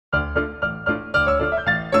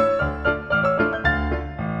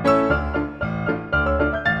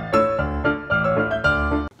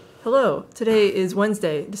Hello, today is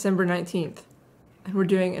Wednesday, December 19th, and we're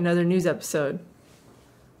doing another news episode.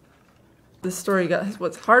 This story got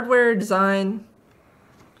what's hardware, design,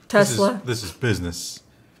 Tesla. This is business.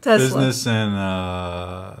 Tesla. Business and...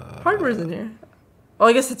 Hardware's in here. Well,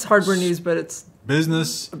 I guess it's hardware news, but it's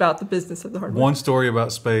business about the business of the hardware. One story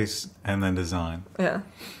about space and then design. Yeah.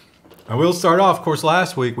 And we'll start off, of course,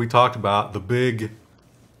 last week we talked about the big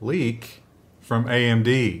leak from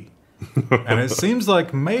AMD. And it seems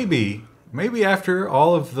like maybe after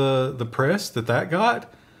all of the press that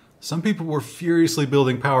got, some people were furiously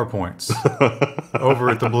building PowerPoints over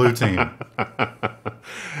at the Blue Team.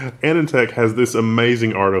 Anintech has this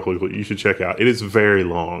amazing article that you should check out. It is very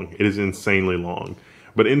long. It is insanely long.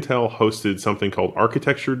 But Intel hosted something called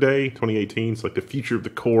Architecture Day 2018. It's like the future of the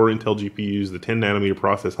core Intel GPUs, the 10 nanometer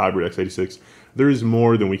process hybrid x86. There is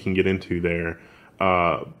more than we can get into there.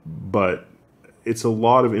 But it's a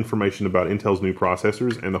lot of information about Intel's new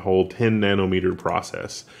processors and the whole 10 nanometer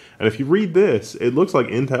process. And if you read this, it looks like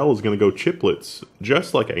Intel is going to go chiplets,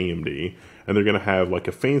 just like AMD. And they're going to have like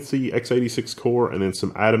a fancy x86 core and then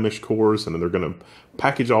some Atomish cores. And then they're going to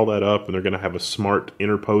package all that up. And they're going to have a smart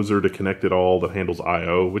interposer to connect it all that handles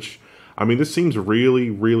I/O. Which, I mean, this seems really,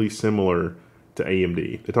 really similar to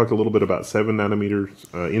AMD. They talked a little bit about 7 nanometer,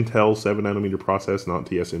 Intel's 7 nanometer process, not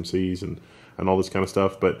TSMC's and all this kind of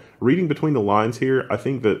stuff. But reading between the lines here, I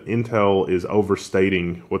think that Intel is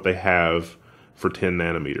overstating what they have for 10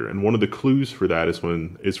 nanometer. And one of the clues for that is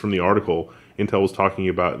from the article. Intel was talking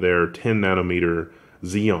about their 10 nanometer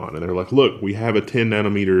Xeon. And they're like, look, we have a 10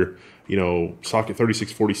 nanometer, socket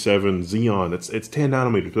 3647 Xeon. It's 10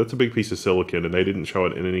 nanometers. That's a big piece of silicon. And they didn't show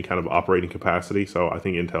it in any kind of operating capacity. So I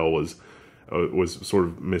think Intel was sort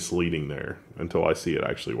of misleading there until I see it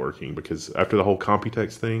actually working. Because after the whole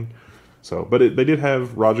Computex thing, but they did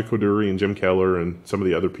have Raja Koduri and Jim Keller and some of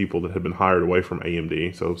the other people that had been hired away from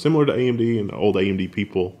AMD. So similar to AMD and the old AMD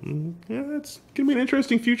people, yeah, it's going to be an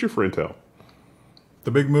interesting future for Intel.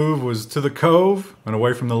 The big move was to the Cove and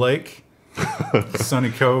away from the lake.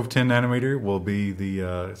 Sunny Cove 10 nanometer will be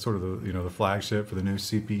the sort of the flagship for the new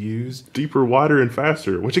CPUs. Deeper, wider, and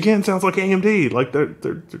faster, which again sounds like AMD. Like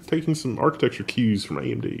they're taking some architecture cues from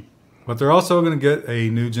AMD. But they're also going to get a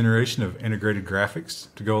new generation of integrated graphics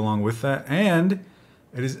to go along with that. And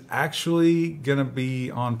it is actually going to be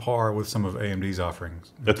on par with some of AMD's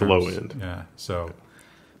offerings. At the low end. Yeah. So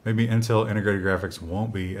maybe Intel integrated graphics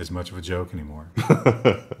won't be as much of a joke anymore.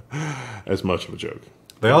 As much of a joke.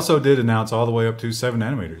 They also did announce all the way up to 7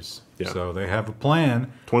 nanometers. Yeah. So they have a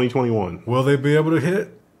plan. 2021. Will they be able to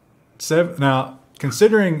hit 7? Now,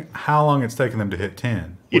 considering how long it's taken them to hit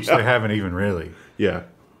 10, which they haven't even really. Yeah.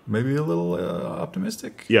 Maybe a little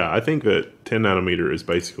optimistic? Yeah, I think that 10 nanometer is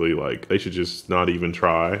basically like they should just not even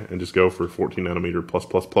try and just go for 14 nanometer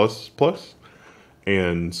plus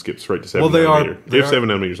and skip straight to 7 nanometer. If 7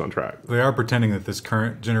 nanometer's on track. They are pretending that this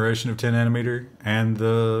current generation of 10 nanometer and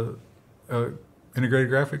the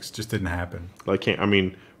integrated graphics just didn't happen.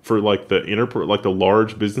 For like the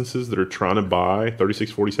large businesses that are trying to buy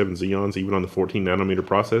 3647 Xeons even on the 14 nanometer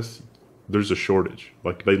process, there's a shortage.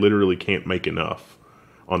 Like they literally can't make enough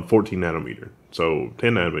on 14 nanometer. So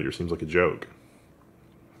 10 nanometer seems like a joke.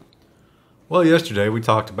 Well, yesterday we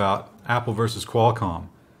talked about Apple versus Qualcomm.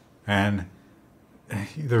 And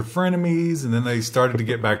they're frenemies, and then they started to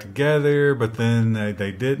get back together, but then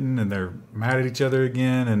they didn't, and they're mad at each other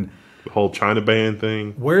again. And the whole China ban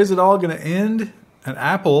thing. Where is it all going to end? And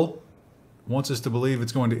Apple wants us to believe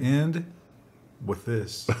it's going to end with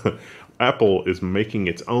this. Apple is making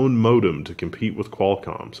its own modem to compete with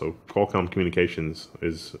Qualcomm. So Qualcomm Communications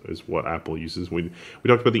is what Apple uses. We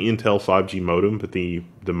talked about the Intel 5G modem, but the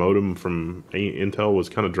modem from Intel was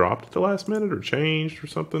kind of dropped at the last minute or changed or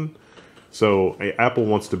something. So Apple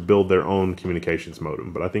wants to build their own communications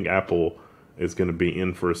modem, but I think Apple is going to be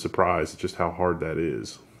in for a surprise at just how hard that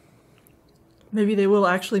is. Maybe they will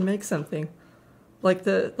actually make something. Like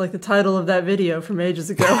the title of that video from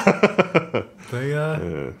ages ago.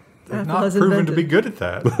 They've not proven to be good at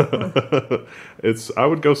that. I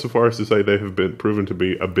would go so far as to say they have been proven to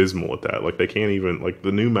be abysmal at that. Like they can't even, like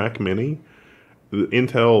the new Mac Mini, the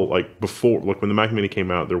Intel, like before, like when the Mac Mini came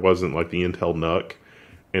out, there wasn't like the Intel NUC.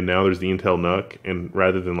 And now there's the Intel NUC. And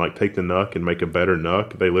rather than like take the NUC and make a better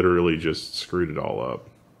NUC, they literally just screwed it all up.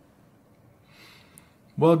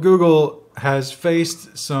 Well, Google has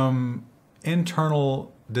faced some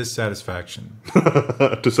internal dissatisfaction.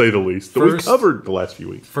 To say the least. That we've covered the last few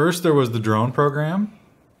weeks. First, there was the drone program.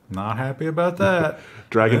 Not happy about that.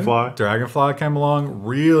 Dragonfly. Dragonfly came along.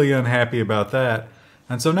 Really unhappy about that.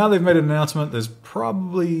 And so now they've made an announcement that's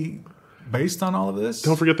probably based on all of this.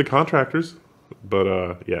 Don't forget the contractors.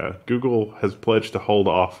 But yeah, Google has pledged to hold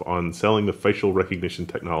off on selling the facial recognition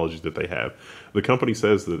technology that they have. The company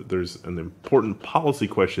says that there's an important policy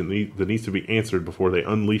question that needs to be answered before they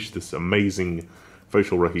unleash this amazing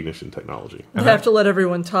facial recognition technology. They have to let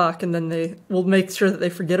everyone talk, and then they will make sure that they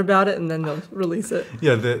forget about it, and then they'll release it.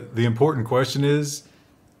 Yeah, the important question is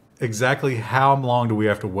exactly how long do we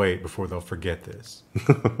have to wait before they'll forget this?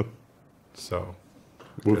 So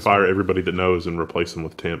we'll fire everybody that knows and replace them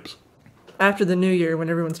with temps. After the new year, when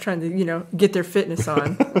everyone's trying to, get their fitness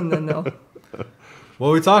on, and then they'll...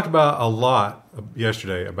 Well, we talked about a lot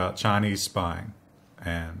yesterday about Chinese spying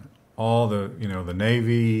and all the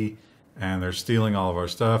Navy, and they're stealing all of our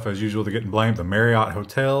stuff. As usual, they're getting blamed. The Marriott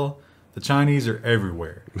Hotel. The Chinese are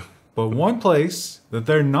everywhere. But one place that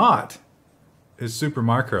they're not is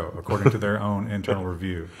Supermicro, according to their own internal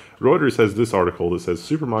review. Reuters has this article that says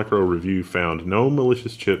Supermicro review found no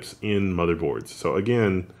malicious chips in motherboards. So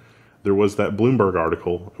again, there was that Bloomberg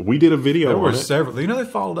article. We did a video There on were it. several. They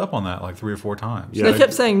followed up on that like 3 or 4 times. Yeah. They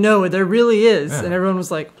kept saying, no, there really is. Yeah. And everyone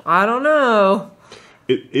was like, I don't know.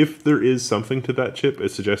 If there is something to that chip, it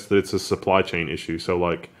suggests that it's a supply chain issue. So,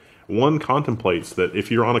 like, one contemplates that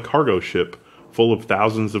if you're on a cargo ship full of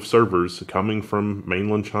thousands of servers coming from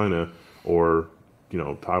mainland China or,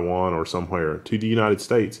 Taiwan or somewhere to the United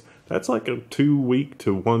States, that's like a 2-week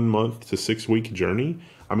to 1 month to 6-week journey.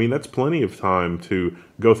 I mean, that's plenty of time to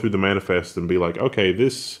go through the manifest and be like, okay,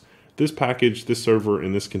 this package, this server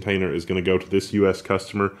in this container is going to go to this U.S.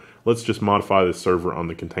 customer. Let's just modify this server on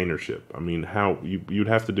the container ship. I mean, how you'd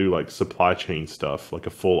have to do like supply chain stuff, like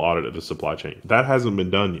a full audit of the supply chain. That hasn't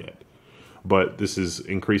been done yet. But this is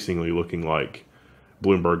increasingly looking like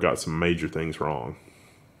Bloomberg got some major things wrong.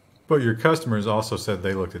 But your customers also said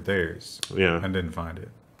they looked at theirs and didn't find it.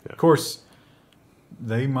 Yeah. Of course,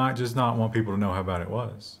 they might just not want people to know how bad it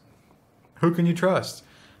was. Who can you trust?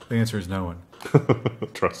 The answer is no one.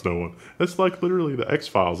 Trust no one. That's like literally the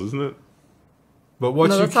X-Files, isn't it? But what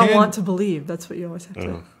No, you that's can... I want to believe. That's what you always have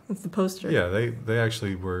to... That's the poster. Yeah, they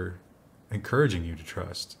actually were encouraging you to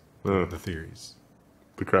trust the theories.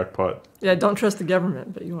 The crackpot. Yeah, don't trust the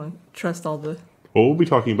government, but you want to trust all the... Well, we'll be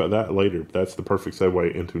talking about that later. That's the perfect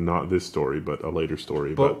segue into not this story, but a later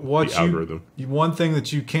story about the algorithm. One thing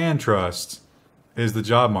that you can trust is the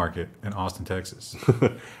job market in Austin, Texas.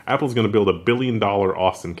 Apple's going to build $1 billion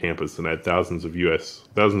Austin campus and add thousands of U.S.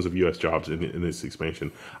 jobs in this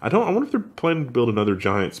expansion. I wonder if they're planning to build another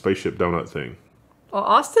giant spaceship donut thing. Well,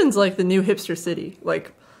 Austin's like the new hipster city.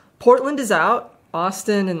 Like, Portland is out.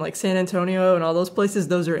 Austin and like San Antonio and all those places,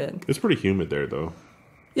 those are in. It's pretty humid there, though.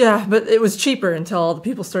 Yeah, but it was cheaper until all the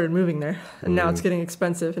people started moving there. And now it's getting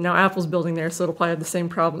expensive. And now Apple's building there, so it'll probably have the same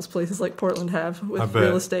problems places like Portland have with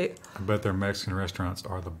real estate. I bet their Mexican restaurants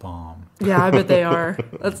are the bomb. Yeah, I bet they are.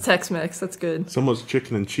 That's Tex-Mex. That's good. So much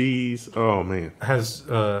chicken and cheese. Oh, man. Has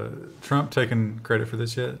Trump taken credit for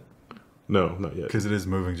this yet? No, not yet. Because it is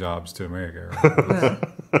moving jobs to America,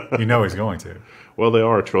 right? You know he's going to. Well, they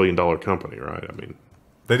are a $1 trillion company, right? I mean,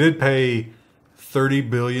 they did pay $30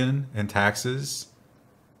 billion in taxes,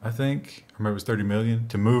 I think, or maybe it was $30 million,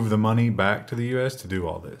 to move the money back to the U.S. to do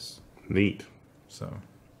all this. Neat. So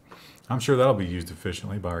I'm sure that'll be used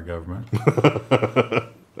efficiently by our government.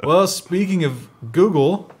 Well, speaking of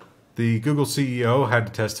Google, the Google CEO had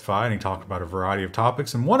to testify, and he talked about a variety of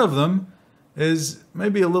topics, and one of them is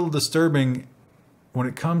maybe a little disturbing when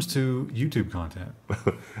it comes to YouTube content.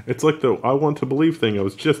 It's like the I want to believe thing I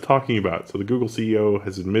was just talking about. So the Google CEO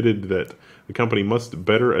has admitted that the company must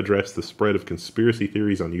better address the spread of conspiracy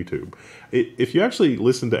theories on YouTube. If you actually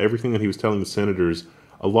listen to everything that he was telling the senators,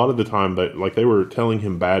 a lot of the time they were telling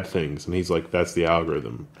him bad things, and he's like, that's the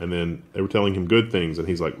algorithm. And then they were telling him good things, and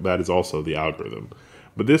he's like, that is also the algorithm.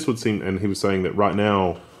 But this would seem, and he was saying that right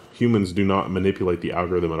now, humans do not manipulate the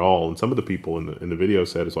algorithm at all. And some of the people in the video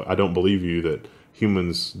said, it's like, I don't believe you that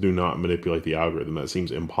humans do not manipulate the algorithm. That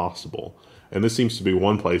seems impossible. And this seems to be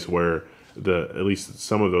one place where at least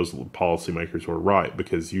some of those policymakers were right,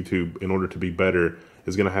 because YouTube, in order to be better,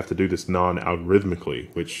 is going to have to do this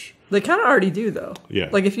non-algorithmically, which... They kind of already do, though. Yeah.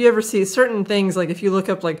 Like, if you ever see certain things, like if you look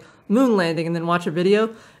up, like, moon landing and then watch a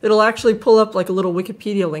video, it'll actually pull up, like, a little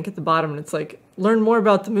Wikipedia link at the bottom, and it's like, learn more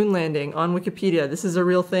about the moon landing on Wikipedia. This is a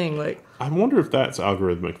real thing. Like, I wonder if that's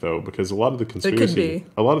algorithmic, though, because a lot of the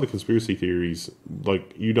conspiracy theories,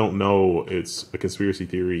 like, you don't know it's a conspiracy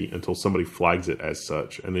theory until somebody flags it as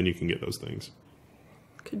such, and then you can get those things.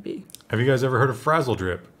 could be. Have you guys ever heard of Frazzle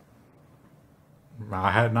Drip?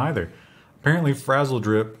 I hadn't either. Apparently, Frazzle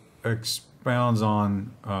Drip expounds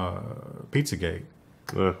on Pizzagate,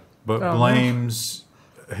 but blames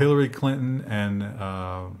Hillary Clinton and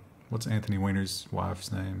what's Anthony Weiner's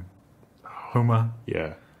wife's name? Huma.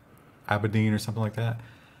 Yeah. Aberdeen or something like that,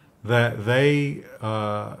 that they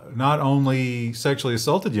not only sexually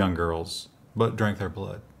assaulted young girls, but drank their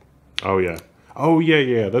blood. Oh, yeah. Oh,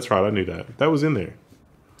 yeah. That's right. I knew that. That was in there.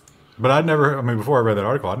 But before I read that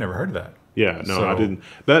article, I'd never heard of that. Yeah, no, I didn't.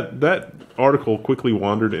 That article quickly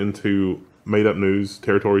wandered into made-up news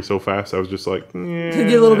territory so fast, I was just like, yeah. You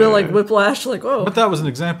get a little bit like whiplash, like, whoa. But that was an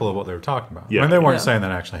example of what they were talking about. Yeah. I mean, they weren't saying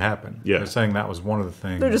that actually happened. Yeah. They're saying that was one of the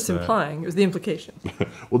things. They're just implying. It was the implication.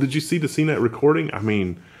 Well, did you see the CNET recording? I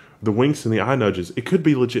mean, the winks and the eye nudges. It could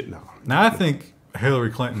be legit now. Now, I think Hillary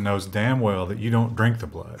Clinton knows damn well that you don't drink the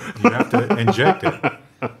blood. You have to inject it.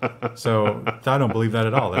 So I don't believe that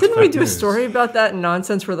at all. That's Didn't we fake do news. a story about that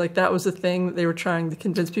nonsense where like that was a thing that they were trying to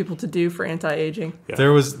convince people to do for anti-aging? Yeah.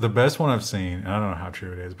 There was the best one I've seen, and I don't know how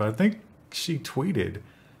true it is, but I think she tweeted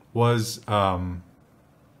was the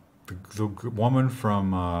woman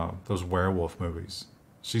from those werewolf movies.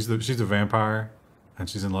 She's a vampire, and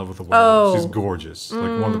she's in love with a werewolf. Oh. She's gorgeous,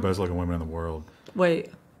 like one of the best looking women in the world.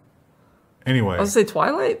 Wait, Anyway, I was gonna say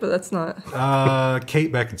Twilight, but that's not.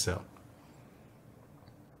 Kate Beckinsale.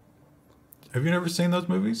 Have you never seen those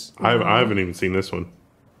movies? I haven't even seen this one.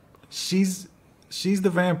 She's the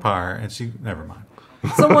vampire, and she never mind.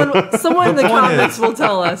 Someone in the point comments is- will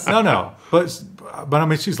tell us. No, but I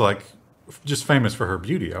mean, she's like just famous for her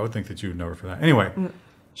beauty. I would think that you would know her for that. Anyway,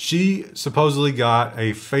 she supposedly got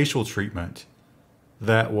a facial treatment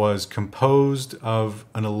that was composed of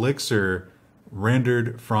an elixir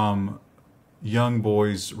rendered from young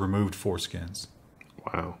boys' removed foreskins.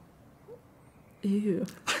 Wow. Ew.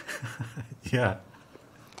 Yeah,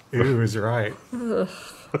 ew is right. Now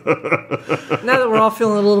that we're all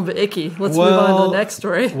feeling a little bit icky, let's move on to the next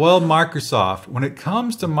story. Well, Microsoft, when it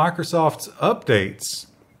comes to Microsoft's updates,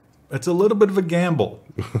 it's a little bit of a gamble.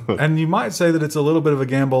 And you might say that it's a little bit of a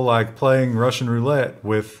gamble like playing Russian roulette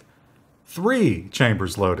with 3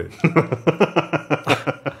 chambers loaded.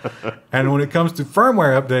 And when it comes to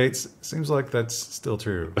firmware updates, it seems like that's still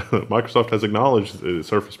true. Microsoft has acknowledged the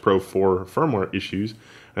Surface Pro 4 firmware issues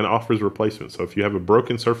and offers replacements. So if you have a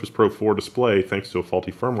broken Surface Pro 4 display thanks to a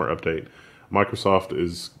faulty firmware update, Microsoft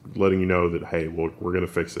is letting you know that, hey, we're going to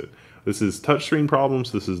fix it. This is touchscreen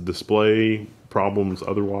problems. This is display problems.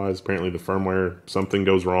 Otherwise, apparently the firmware, something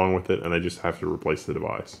goes wrong with it, and they just have to replace the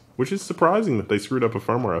device. Which is surprising that they screwed up a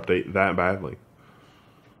firmware update that badly.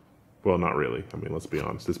 Well, not really. I mean, let's be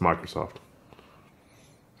honest. It's Microsoft.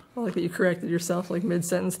 I like that you corrected yourself like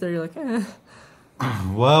mid-sentence there. You're like, eh.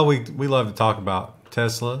 Well, we love to talk about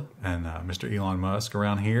Tesla and Mr. Elon Musk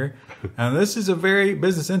around here. And this is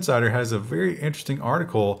Business Insider has a very interesting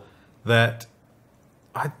article that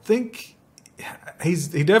I think he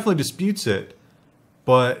definitely disputes it,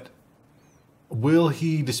 but will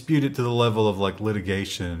he dispute it to the level of like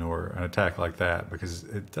litigation or an attack like that? Because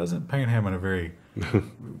it doesn't paint him in a very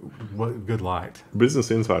good light.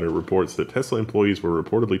 Business Insider reports that Tesla employees were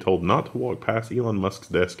reportedly told not to walk past Elon Musk's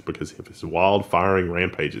desk because of his wild firing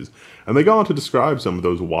rampages. And they go on to describe some of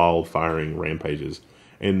those wild firing rampages.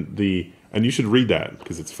 And you should read that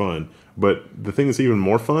because it's fun. But the thing that's even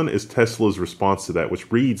more fun is Tesla's response to that,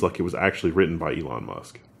 which reads like it was actually written by Elon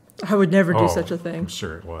Musk. I would never do such a I'm thing.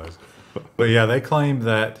 sure it was. But yeah, they claimed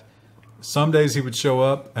that some days he would show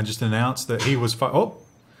up and just announce that he was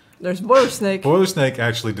There's Boiler Snake. Boiler Snake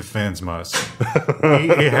actually defends Musk.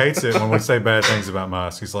 he hates it when we say bad things about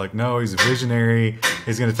Musk. He's like, no, he's a visionary.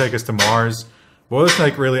 He's going to take us to Mars. Boiler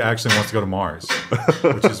Snake really actually wants to go to Mars,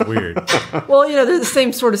 which is weird. Well, they're the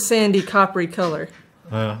same sort of sandy, coppery color.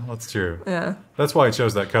 That's true. Yeah. That's why he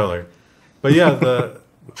chose that color. But yeah, the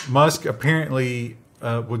Musk apparently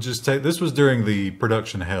would just take. This was during the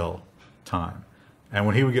production hell time, and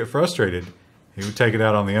when he would get frustrated, he would take it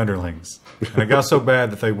out on the underlings. And it got so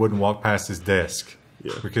bad that they wouldn't walk past his desk.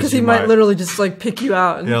 Yeah. Because he might literally just like pick you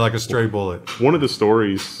out. Yeah, like a stray bullet. One of the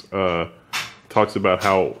stories talks about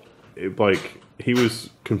how he was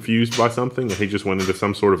confused by something and he just went into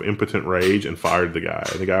some sort of impotent rage and fired the guy.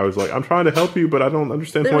 And the guy was like, I'm trying to help you, but I don't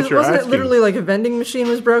understand what you're Wasn't asking. it literally like a vending machine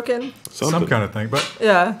was broken? Some kind of thing. But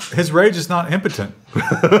Yeah. his rage is not impotent.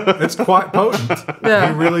 It's quite potent.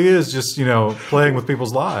 Yeah. He really is just, playing with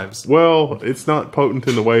people's lives. Well, it's not potent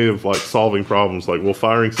in the way of like solving problems. Like, will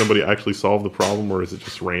firing somebody actually solve the problem, or is it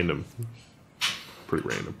just random? Pretty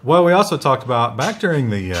random. Well, we also talked about back during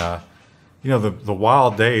the the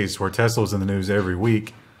wild days where Tesla was in the news every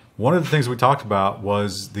week. One of the things we talked about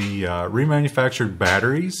was the remanufactured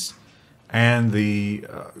batteries and the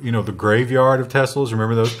the graveyard of Teslas.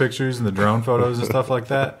 Remember those pictures and the drone photos and stuff like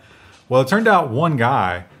that? Well, it turned out one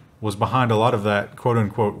guy was behind a lot of that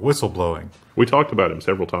quote-unquote whistleblowing. We talked about him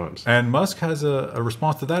several times. And Musk has a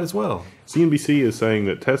response to that as well. CNBC is saying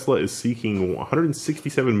that Tesla is seeking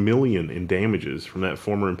 $167 million in damages from that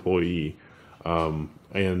former employee.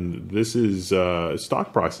 And this is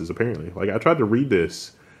stock prices, apparently. Like, I tried to read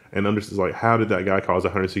this and understand, like, how did that guy cause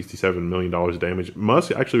 $167 million of damage?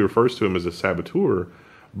 Musk actually refers to him as a saboteur,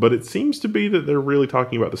 but it seems to be that they're really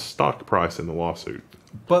talking about the stock price in the lawsuit.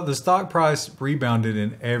 But the stock price rebounded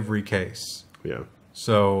in every case. Yeah.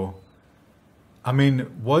 So, I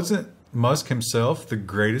mean, wasn't Musk himself the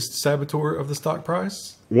greatest saboteur of the stock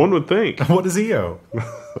price? One would think. What does he owe?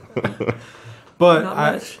 But Not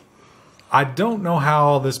much. I don't know how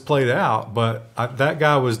all this played out, but that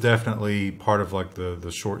guy was definitely part of like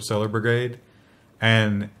the short seller brigade.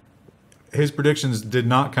 And his predictions did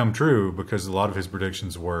not come true because a lot of his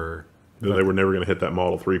predictions were That they were never going to hit that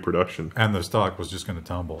Model 3 production. and the stock was just going to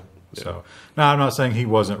tumble. Yeah. So now I'm not saying he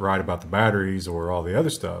wasn't right about the batteries or all the other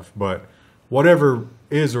stuff, but whatever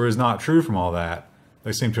is or is not true from all that,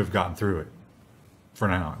 they seem to have gotten through it for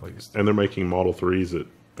now, at least. And they're making Model 3s at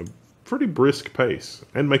a pretty brisk pace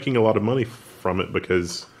and making a lot of money from it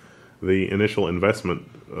because the initial investment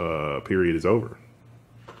period is over.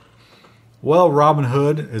 Well,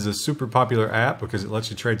 Robinhood is a super popular app because it lets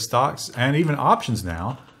you trade stocks and even options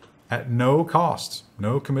now at no cost,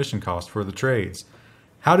 no commission cost for the trades.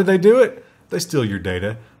 How do they do it? They steal your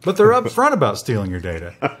data, but they're upfront about stealing your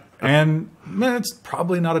data. And man, it's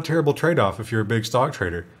probably not a terrible trade-off if you're a big stock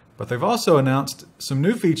trader. But they've also announced some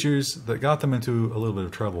new features that got them into a little bit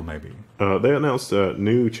of trouble, maybe. They announced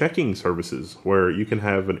new checking services where you can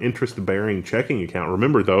have an interest-bearing checking account.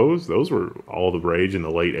 Remember those? Those were all the rage in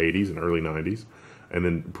the late 80s and early 90s, and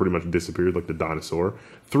then pretty much disappeared like the dinosaur.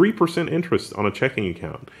 3% interest on a checking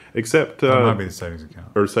account, except That might be the savings account.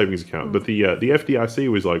 or savings account. But the FDIC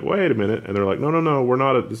was like, wait a minute, and they're like, no, we're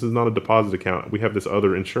not. This is not a deposit account. We have this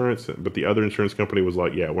other insurance, but the other insurance company was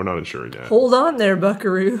like, yeah, we're not insuring that. Hold on there,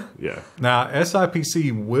 buckaroo. Yeah, Now,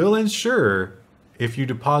 SIPC will insure if you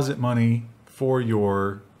deposit money for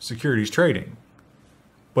your securities trading.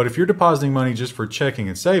 But if you're depositing money just for checking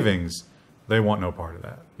and savings, they want no part of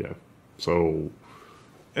that. yeah. So,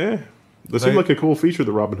 This seemed like a cool feature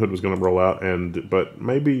that Robinhood was going to roll out, but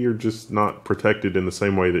maybe you're just not protected in the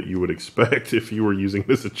same way that you would expect if you were using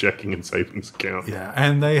this as a checking and savings account. Yeah,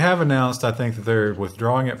 and they have announced, I think, that they're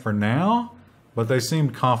withdrawing it for now, but they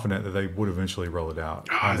seemed confident that they would eventually roll it out.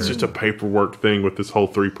 It's just a paperwork thing with this whole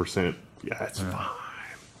 3%. Yeah, it's fine.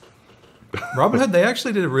 Robinhood, they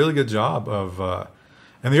actually did a really good job of,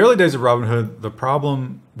 in the early days of Robinhood, the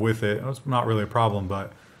problem with it, it's not really a problem,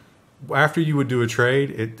 but after you would do a trade,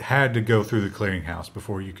 it had to go through the clearinghouse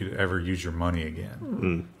before you could ever use your money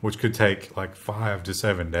again, which could take like 5 to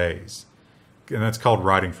 7 days. And that's called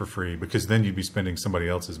writing for free because then you'd be spending somebody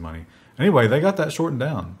else's money. Anyway, they got that shortened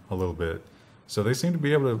down a little bit. So they seem to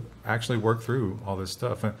be able to actually work through all this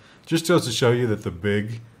stuff. And just goes to show you that the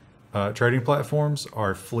big trading platforms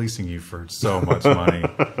are fleecing you for so much money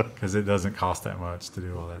because it doesn't cost that much to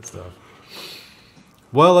do all that stuff.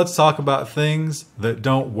 Well, let's talk about things that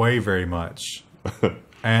don't weigh very much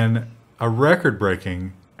and a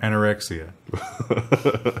record-breaking anorexia.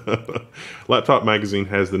 Laptop Magazine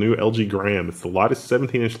has the new LG Gram. It's the lightest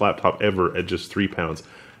 17-inch laptop ever at just 3 pounds.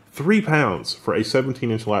 3 pounds for a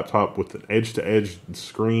 17-inch laptop with an edge-to-edge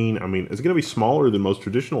screen. I mean, it's going to be smaller than most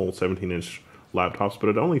traditional 17-inch laptops, but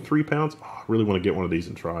at only 3 pounds, I really want to get one of these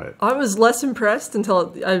and try it. I was less impressed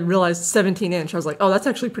until I realized 17-inch. I was like, oh, that's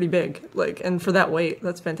actually pretty big. And for that weight,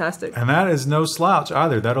 that's fantastic. And that is no slouch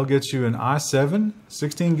either. That'll get you an i7,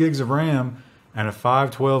 16 gigs of RAM, and a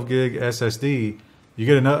 512 gig SSD. You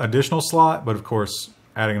get an additional slot, but of course,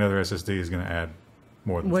 adding another SSD is going to add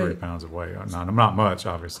more than 3 pounds of weight. Not much,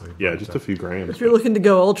 obviously. Yeah, just a few grams. If you're looking to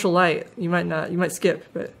go ultra light, you might skip,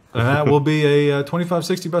 but. And that will be a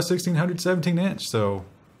 2560 by 1600 17-inch. So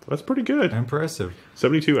that's pretty good. Impressive.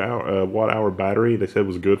 72 watt-hour battery. They said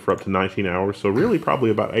was good for up to 19 hours. So really, probably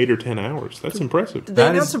about 8 or 10 hours. That's impressive. Did they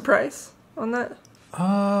announce a price on that?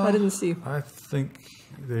 I didn't see. I think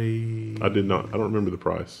they. I did not. I don't remember the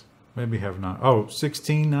price. Maybe have not. Oh,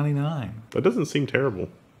 $16.99. That doesn't seem terrible.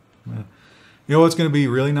 Yeah. You know what's going to be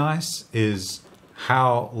really nice is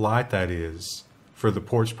how light that is for the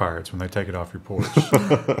porch pirates when they take it off your porch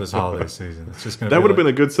this holiday season. It's just going to that would have been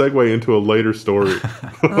a good segue into a later story.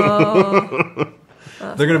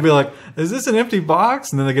 They're going to be like, is this an empty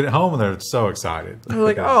box? And then they get it home and they're so excited. They're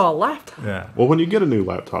like, oh, a laptop. Yeah. Well, when you get a new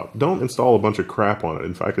laptop, don't install a bunch of crap on it.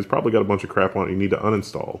 In fact, it's probably got a bunch of crap on it you need to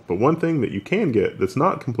uninstall. But one thing that you can get that's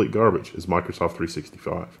not complete garbage is Microsoft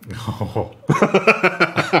 365. Oh.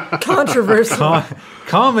 Controversial.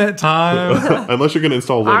 Comment time. Unless you're going to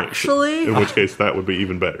install Linux. Actually? In which case, that would be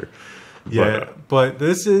even better. Yeah, but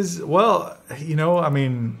this is, well, I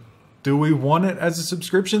mean, do we want it as a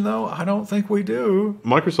subscription, though? I don't think we do.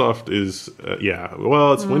 Microsoft is,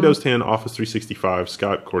 it's Windows 10, Office 365,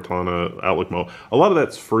 Skype, Cortana, Outlook Mo. A lot of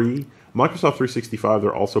that's free. Microsoft 365,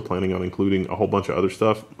 they're also planning on including a whole bunch of other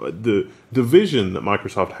stuff. The vision that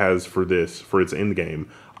Microsoft has for this, for its end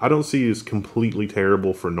game, I don't see as completely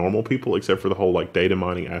terrible for normal people, except for the whole like data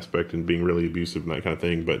mining aspect and being really abusive and that kind of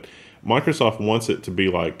thing. But Microsoft wants it to be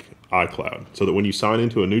like iCloud, so that when you sign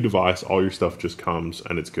into a new device, all your stuff just comes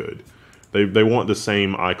and it's good. They want the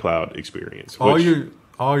same iCloud experience.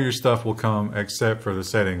 All your stuff will come except for the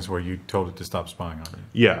settings where you told it to stop spying on you.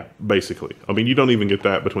 Yeah, basically. I mean, you don't even get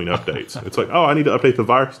that between updates. It's like, oh, I need to update the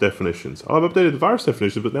virus definitions. Oh, I've updated the virus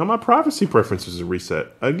definitions, but now my privacy preferences are reset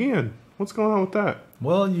again. What's going on with that?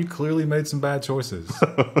 Well, you clearly made some bad choices.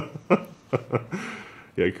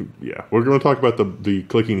 Yeah. We're going to talk about the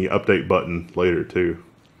clicking the update button later too.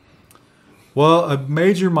 Well, a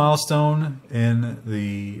major milestone in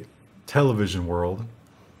the television world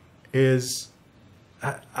is,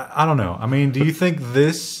 I don't know. I mean, do you think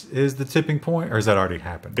this is the tipping point, or has that already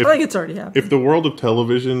happened? I think it's already happened. If the world of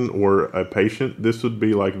television were a patient, this would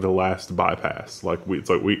be like the last bypass.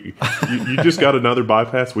 You just got another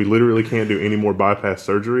bypass. We literally can't do any more bypass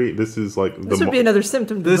surgery. This is like this would be another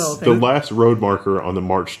symptom developing. The last road marker on the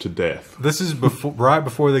march to death. This is right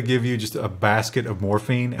before they give you just a basket of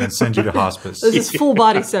morphine and send you to hospice. This is full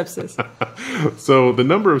body sepsis. So the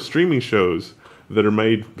number of streaming shows that are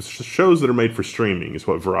made for streaming is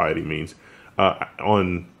what Variety means.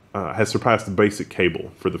 Has surpassed basic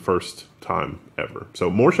cable for the first time ever. So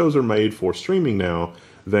more shows are made for streaming now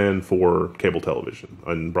than for cable television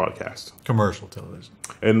and broadcast. Commercial television.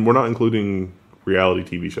 And we're not including reality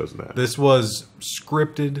TV shows in that. This was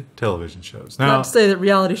scripted television shows. Now, not to say that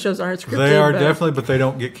reality shows aren't scripted. They are definitely, but they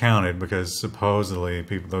don't get counted because supposedly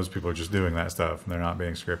those people are just doing that stuff and they're not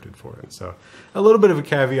being scripted for it. So a little bit of a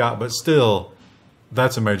caveat, but still,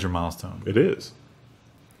 that's a major milestone. It is.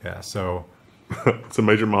 Yeah, so it's a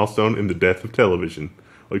major milestone in the death of television.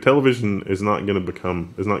 Like, television is not going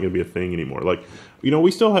to be a thing anymore. Like,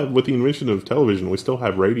 we still have, with the invention of television, we still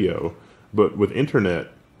have radio, but with internet,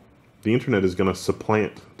 the internet is going to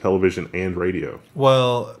supplant television and radio.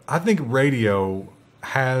 Well, I think radio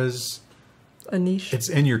has a niche. It's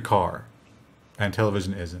in your car, and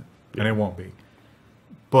television isn't, and it won't be.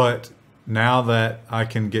 But now that I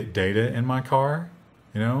can get data in my car,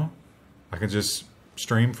 I can just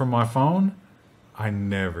stream from my phone. I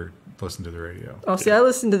never listen to the radio. Oh, see, I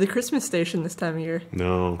listen to the Christmas station this time of year.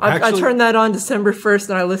 No. I turned that on December 1st,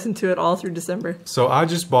 and I listened to it all through December. So I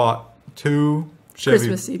just bought 2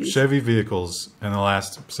 Chevy vehicles in the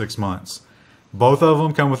last 6 months. Both of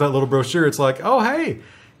them come with that little brochure. It's like, oh, hey,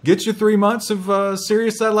 get your 3 months of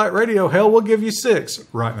Sirius satellite radio. Hell, we'll give you 6.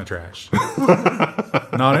 Right in the trash.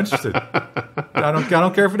 Not interested. I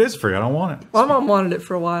don't care if it is free. I don't want it. Well, my mom wanted it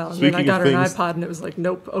for a while, and then I got her an iPod, and it was like,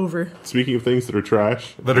 nope, over. Speaking of things that are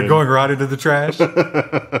trash. That are going right into the trash.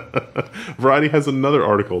 Variety has another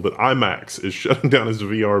article that IMAX is shutting down its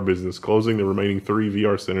VR business, closing the remaining 3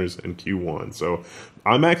 VR centers in Q1. So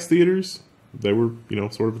IMAX theaters, they were,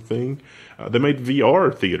 sort of a thing. They made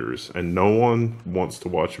VR theaters, and no one wants to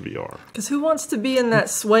watch VR. Because who wants to be in that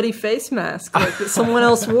sweaty face mask that someone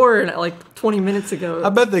else wore like 20 minutes ago? I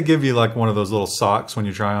bet they give you like one of those little socks when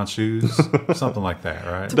you try on shoes, something like that,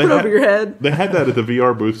 right? To put over your head. They had that at the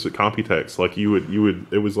VR booths at Computex. Like you would.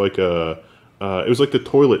 It was like it was like the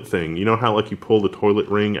toilet thing. You know how like you pull the toilet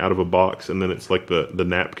ring out of a box and then it's like the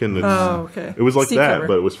napkin. Okay. It was like Seat that, cover.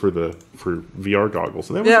 but it was for VR goggles,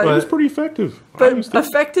 and it was pretty effective. But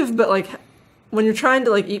effective, but like when you're trying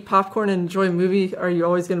to like eat popcorn and enjoy a movie, are you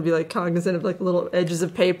always going to be like cognizant of like little edges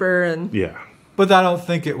of paper and? Yeah. But I don't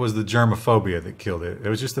think it was the germophobia that killed it. It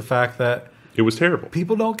was just the fact that it was terrible.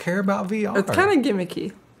 People don't care about VR. It's kind of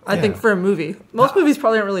gimmicky. I think for a movie, most movies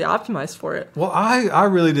probably aren't really optimized for it. Well, I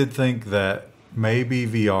really did think that maybe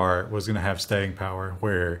VR was going to have staying power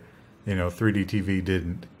where 3D TV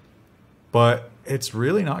didn't, but it's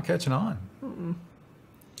really not catching on. Mm-mm.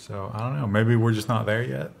 So I don't know. Maybe we're just not there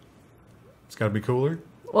yet. It's got to be cooler.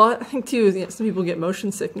 Well, I think too, some people get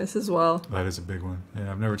motion sickness as well. That is a big one.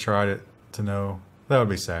 Yeah, I've never tried it to know. That would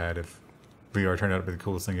be sad if VR turned out to be the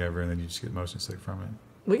coolest thing ever, and then you just get motion sick from it.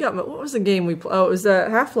 We got, what was the game we played? Oh, it was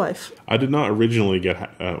Half-Life. I did not originally get,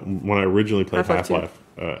 when I originally played Half-Life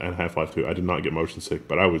Half-Life and Half-Life 2, I did not get motion sick,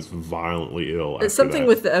 but I was violently ill after It's something that.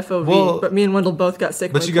 with the FOV, but me and Wendell both got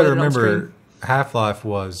sick. But when you we got to played it on remember, stream. Half-Life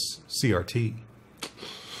was CRT.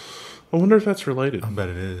 I wonder if that's related. I bet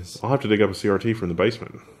it is. I'll have to dig up a CRT from the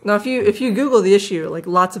basement. Now, if you Google the issue, like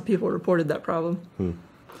lots of people reported that problem.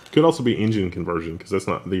 Could also be engine conversion, because that's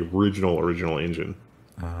not the original engine.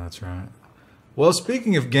 That's right. Well,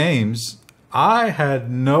 speaking of games, I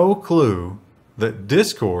had no clue that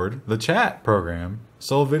Discord, the chat program,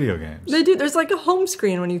 sold video games. They do. There's like a home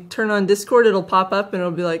screen when you turn on Discord. It'll pop up and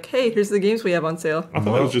it'll be like, "Hey, here's the games we have on sale." I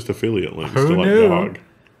thought that was just affiliate links who to like knew? GOG.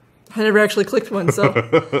 I never actually clicked one, so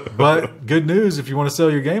But good news if you want to sell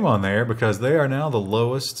your game on there, because they are now the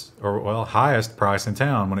lowest, or well, highest price in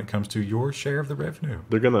town when it comes to your share of the revenue.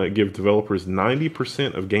 They're going to give developers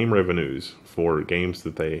 90% of game revenues for games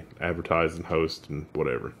that they advertise and host and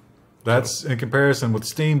whatever. That's in comparison with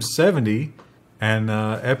Steam's 70 and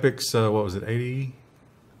Epic's, what was it, 80?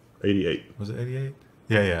 88. Was it 88?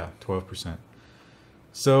 Yeah, 12%.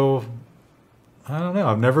 So, I don't know.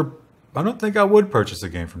 I don't think I would purchase a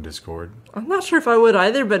game from Discord. I'm not sure if I would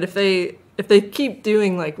either. But if they keep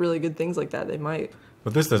doing like really good things like that, they might.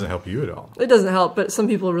 But this doesn't help you at all. It doesn't help, but some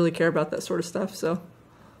people really care about that sort of stuff. So,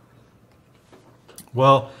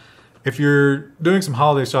 Well, if you're doing some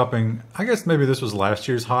holiday shopping, I guess maybe this was last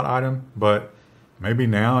year's hot item, but maybe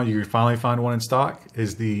now you finally find one in stock,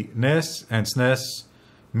 is the NES and SNES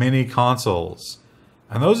mini consoles.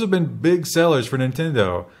 And those have been big sellers for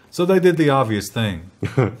Nintendo. So they did the obvious thing.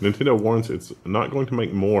 Nintendo warns it's not going to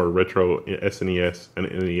make more retro SNES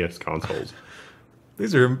and NES consoles.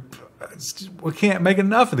 These are... We can't make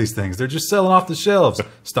enough of these things. They're just selling off the shelves.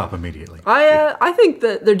 Stop immediately. I think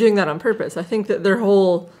that they're doing that on purpose. I think that their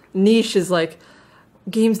whole niche is like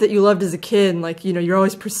games that you loved as a kid, and like, you know, you're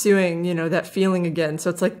always pursuing, you know, that feeling again. So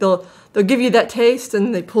it's like they'll give you that taste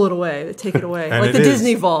and they pull it away. They take it away. Like the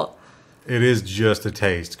Disney Vault. It is just a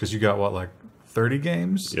taste, because you got what, like 30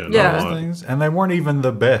 games? Yeah, Yeah. not a lot. Things, and they weren't even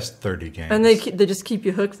the best 30 games. And they just keep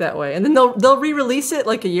you hooked that way. And then they'll re-release it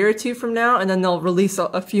like a year or two from now, and then they'll release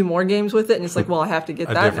a few more games with it, and it's like, well, I have to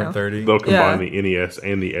get a that different now. 30. They'll combine Yeah. the NES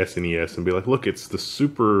and the SNES and be like, look, it's the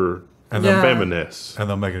Super And Yeah. Famines. And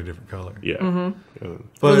they'll make it a different color. Yeah. Mm-hmm. Yeah.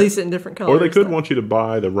 But, Release it in different colors. Or they could though. want you to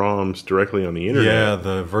buy the ROMs directly on the internet. yeah,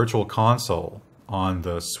 the virtual console on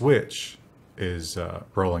the Switch is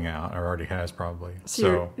rolling out, or already has probably.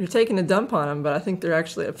 So you're taking a dump on them, but I think they're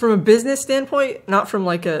actually, from a business standpoint, not from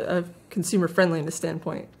like a consumer friendliness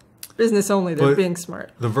standpoint. Business only, they're But- being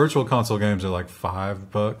smart. the virtual console games are like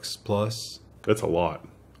 $5 plus, That's a lot.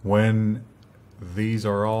 when these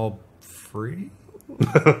are all free.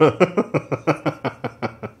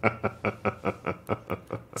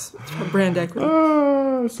 It's brand equity.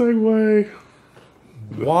 Segue.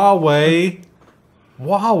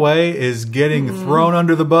 Huawei is getting thrown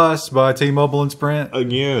under the bus by T-Mobile and Sprint.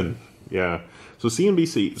 Again. Yeah. So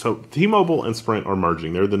CNBC, so T-Mobile and Sprint are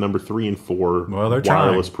merging. They're the number 3 and 4 Well, they're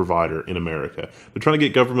wireless trying. provider in America. They're trying to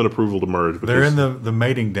get government approval to merge. But They're there's- in the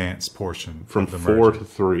mating dance portion from of the 4 merger. to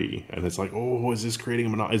 3, and it's like, oh, is this creating a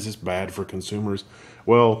monopoly? Is this bad for consumers?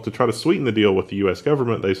 Well, to try to sweeten the deal with the U.S.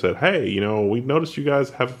 government, they said, hey, you know, we've noticed you guys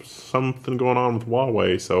have something going on with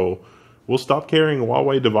Huawei, so we'll stop carrying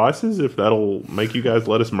Huawei devices if that'll make you guys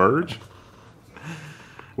let us merge.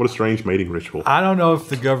 What a strange mating ritual. I don't know if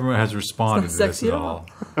the government has responded It's to not this sexy at at all.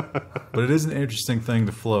 all, but it is an interesting thing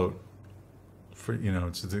to float for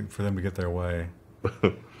for them to get their way.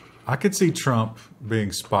 I could see Trump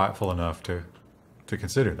being spiteful enough to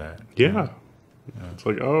consider that. Yeah. It's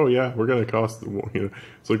like, oh, yeah, we're going to cost,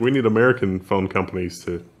 it's like we need American phone companies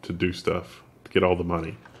to do stuff, to get all the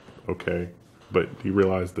money. Okay. But you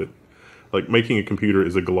realize that, like, making a computer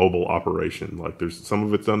is a global operation. Like, there's some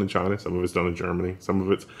of it's done in China, some of it's done in Germany, some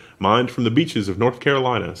of it's mined from the beaches of North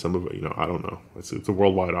Carolina, some of it, I don't know. It's a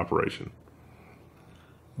worldwide operation.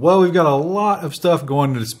 Well, we've got a lot of stuff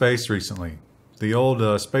going into space recently. The old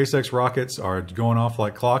SpaceX rockets are going off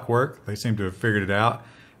like clockwork. They seem to have figured it out.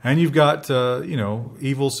 And you've got,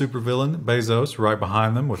 evil supervillain Bezos right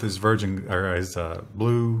behind them with his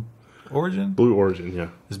Blue Origin? Blue Origin, yeah.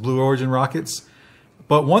 His Blue Origin rockets.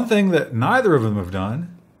 But one thing that neither of them have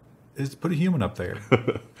done is to put a human up there.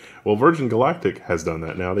 Well, Virgin Galactic has done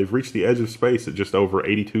that now. They've reached the edge of space at just over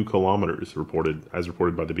 82 kilometers, as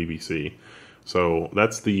reported by the BBC. So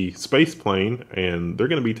that's the space plane, and they're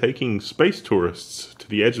going to be taking space tourists to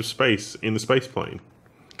the edge of space in the space plane.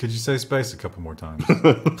 Could you say space a couple more times?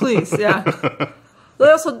 Please, yeah.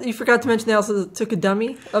 You forgot to mention they also took a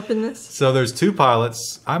dummy up in this. So there's 2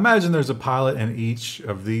 pilots. I imagine there's a pilot in each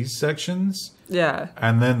of these sections. Yeah.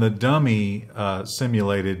 And then the dummy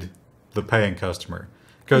simulated the paying customer.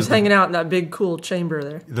 He's hanging out in that big, cool chamber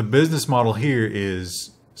there. The business model here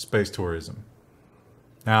is space tourism.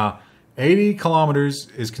 Now, 80 kilometers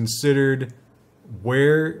is considered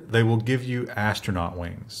where they will give you astronaut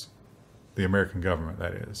wings. The American government,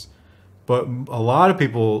 that is. But a lot of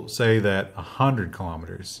people say that 100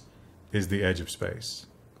 kilometers is the edge of space.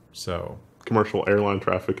 So Commercial airline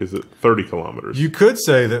traffic is at 30 kilometers. you could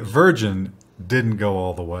say that Virgin didn't go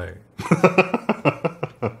all the way.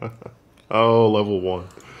 Oh, level 1.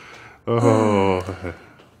 Oh.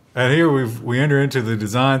 And here we enter into the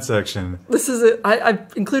design section. This is it. I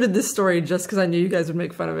included this story just because I knew you guys would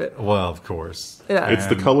make fun of it. Well, of course. Yeah. It's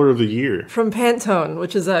the color of the year. From Pantone,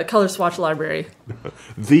 which is a color swatch library.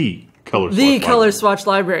 The color swatch. The color library. swatch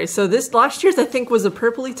library. So this last year's I think was a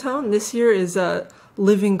purpley tone. This year is a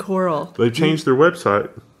living coral. They've changed their website.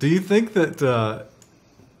 Do you think that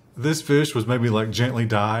this fish was maybe like gently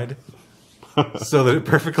dyed so that it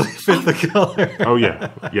perfectly fit the color? Oh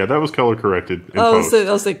yeah, yeah, that was color corrected. In I'll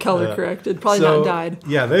post. say color corrected. Probably not dyed.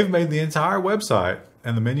 Yeah, they've made the entire website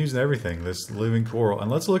and the menus and everything this living coral.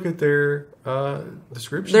 And let's look at their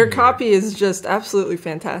description. Their here. copy is just absolutely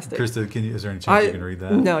fantastic. Krista, is there any chance you can read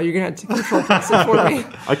that? No, you're gonna have to control press it for me.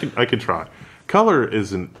 I can try. Color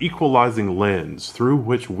is an equalizing lens through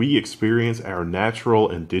which we experience our natural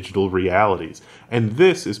and digital realities, and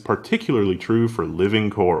this is particularly true for living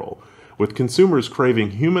coral. With consumers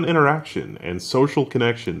craving human interaction and social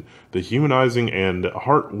connection, the humanizing and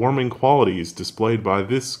heartwarming qualities displayed by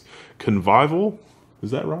this convivial,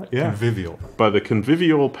 is that right? Yeah. Convivial. By the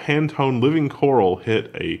convivial Pantone living coral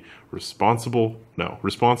hit a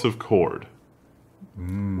responsive chord.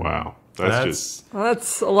 Wow. That's a lot of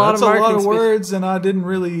That's a marketing lot of speak. words, and I didn't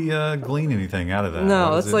really glean anything out of that. No,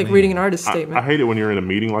 What that's does it like mean? reading an artist statement. I hate it when you're in a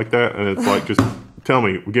meeting like that and it's like, just tell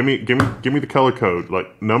me, give me the color code,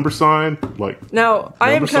 like number sign, like Now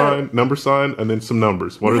I am kind of number sign, and then some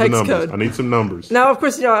numbers. What are the Hex numbers? code. I need some numbers. now, of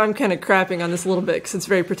course, I'm kind of crapping on this a little bit because it's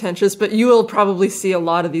very pretentious. But you will probably see a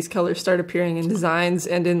lot of these colors start appearing in designs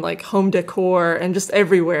and in like home decor and just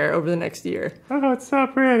everywhere over the next year. Oh, it's so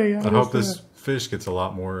pretty. I hope this fish gets a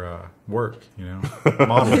lot more work,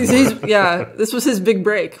 modeling. This was his big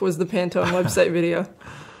break. Was the Pantone website video?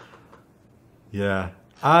 Yeah.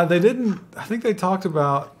 They didn't, I think they talked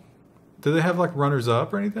about, did they have like runners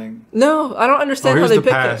up or anything? No, I don't understand how here's they the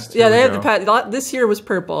picked past. it. Yeah, Here we they had go. the past. This year was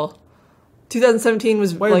purple. 2017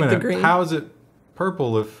 was Wait a like minute. the green. How is it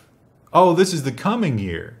purple if, this is the coming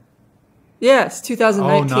year. Yes,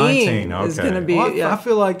 2019 19. Okay. is going to be. Well, I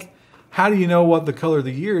feel like, how do you know what the color of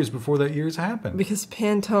the year is before that year's happened? Because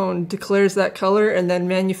Pantone declares that color, and then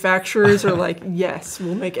manufacturers are like, "Yes,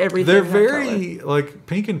 we'll make everything." They're that very, color. like,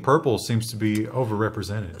 pink and purple seems to be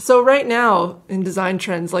overrepresented. So right now in design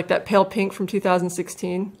trends, like that pale pink from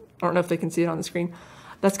 2016, I don't know if they can see it on the screen.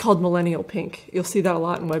 That's called millennial pink. You'll see that a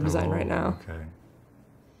lot in web design right now. Okay.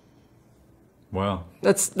 Well,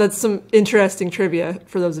 That's some interesting trivia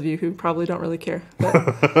for those of you who probably don't really care. But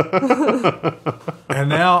and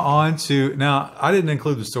now I didn't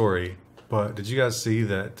include the story, but did you guys see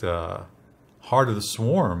that Heart of the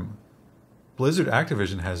Swarm, Blizzard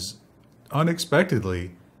Activision has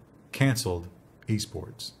unexpectedly canceled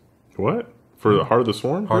esports. What? For the Heart of the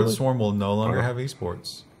Swarm? Heart of the Swarm will no longer have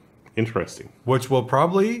esports, Interesting. which will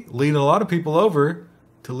probably lead a lot of people over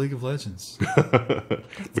to League of Legends.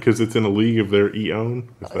 Because it's in a league of their own?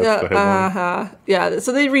 That's the headline? yeah.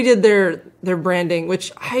 So they redid their branding,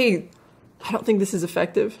 which I don't think this is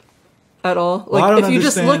effective at all. Well, I Like don't if you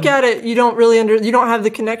just understand- look at it, you don't really you don't have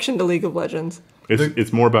the connection to League of Legends.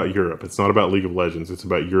 It's more about Europe. It's not about League of Legends. It's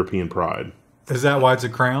about European pride. Is that why it's a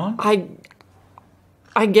crown?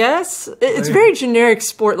 I guess it's very generic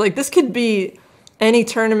sport. Like this could be any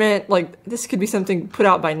tournament. Like this could be something put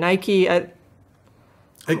out by Nike.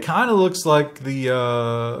 It kind of looks like the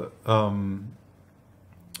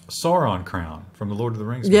Sauron crown from the Lord of the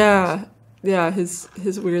Rings movies. Yeah, his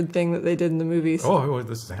weird thing that they did in the movies. Oh,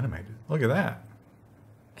 this is animated. Look at that.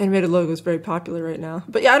 Animated logo is very popular right now.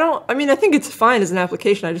 But yeah, I think it's fine as an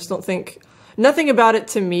application. I just don't think nothing about it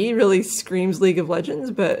to me really screams League of Legends.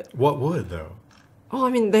 But What would, though?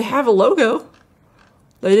 they have a logo.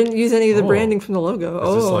 They didn't use any of the Oh. branding from the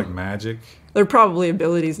logo. Is this like magic? There are probably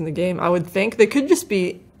abilities in the game. I would think they could just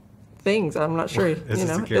be things. I'm not sure. Is this a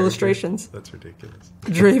character? Illustrations. That's ridiculous.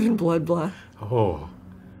 Draven Bloodblack. Oh.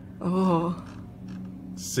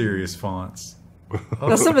 Serious fonts.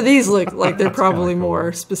 Now some of these look like they're That's probably kinda cool.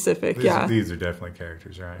 more specific. These, Yeah. these are definitely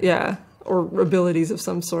characters, right? Yeah. Or abilities of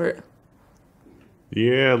some sort.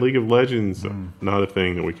 Yeah, League of Legends, not a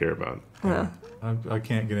thing that we care about. Yeah. I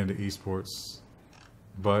can't get into esports,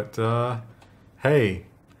 but hey,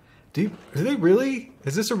 do they really?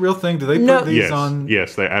 Is this a real thing? Do they put these Yes, on?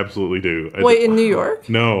 yes, they absolutely do. Wait, in New York?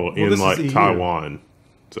 No, in this like is EU. Taiwan.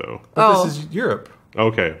 So But this is Europe.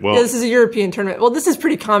 okay, well, Yeah, this is a European tournament. Well, this is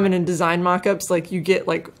pretty common in design mock-ups. Like, you get,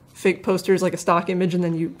 like, fake posters, like a stock image, and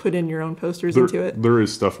then you put in your own posters into it. there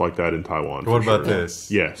is stuff like that in Taiwan. What for about sure. this?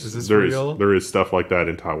 Yes, Is this there real? there is stuff like that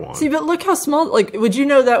in Taiwan. See, but look how small, like, would you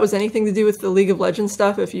know that was anything to do with the League of Legends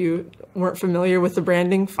stuff if you weren't familiar with the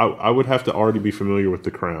branding? I would have to already be familiar with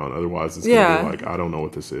the crown, otherwise it's gonna be like, I don't know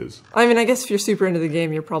what this is. I mean, I guess if you're super into the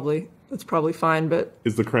game, it's probably fine, but...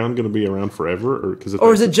 Is the crown going to be around forever,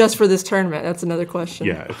 Or is it just for this tournament? That's another question.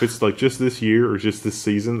 Yeah, if it's like just this year or just this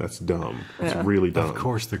season, that's dumb. It's Yeah. really dumb. Of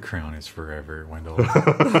course, the crown is forever, Wendell.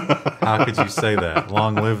 How could you say that?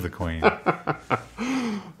 Long live the queen.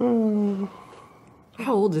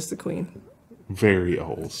 How old is the queen? Very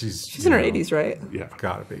old. She's in her 80s, right? Yeah,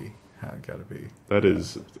 Gotta be. Gotta be. it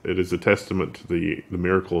is a testament to the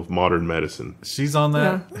miracle of modern medicine. She's on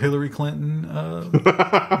that Hillary Clinton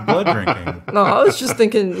blood drinking. No, I was just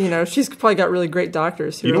thinking, she's probably got really great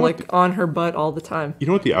doctors who You are, know like, what on her butt all the time. You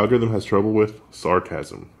know what the algorithm has trouble with?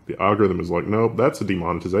 Sarcasm. The algorithm is like, nope, that's a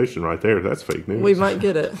demonetization right there. That's fake news. We might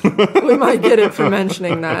get it. We might get it for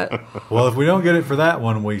mentioning that. Well, if we don't get it for that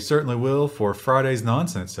one, we certainly will for Friday's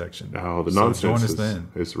nonsense section. Oh, the So nonsense join us is, then.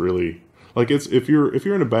 is really like it's if you're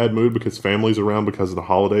in a bad mood because family's around because of the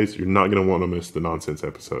holidays, you're not going to want to miss the nonsense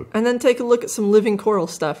episode. And then take a look at some living coral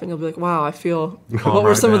stuff, and you'll be like, wow, I feel... Calm what were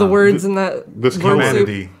right some of the down. words in that This word soup?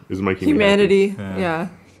 Humanity. is making me Humanity, happy. yeah.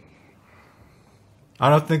 I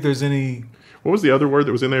don't think there's any. What was the other word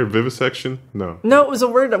that was in there? Vivisection? No. No, it was a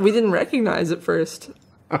word that we didn't recognize at first.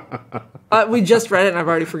 We just read it, and I've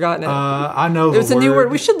already forgotten it. I know It was a new word.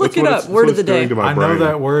 We should look it up. Word of the day. I know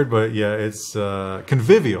that word, but yeah, it's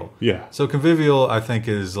convivial. Yeah. So convivial, I think,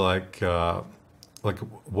 is like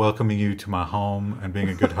welcoming you to my home and being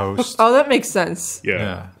a good host. Oh, that makes sense.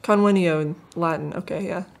 Yeah. Convenio in Latin. Okay,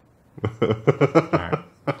 yeah. All right.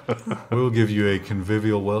 We will give you a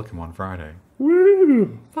convivial welcome on Friday.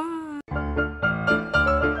 Woo! Bye.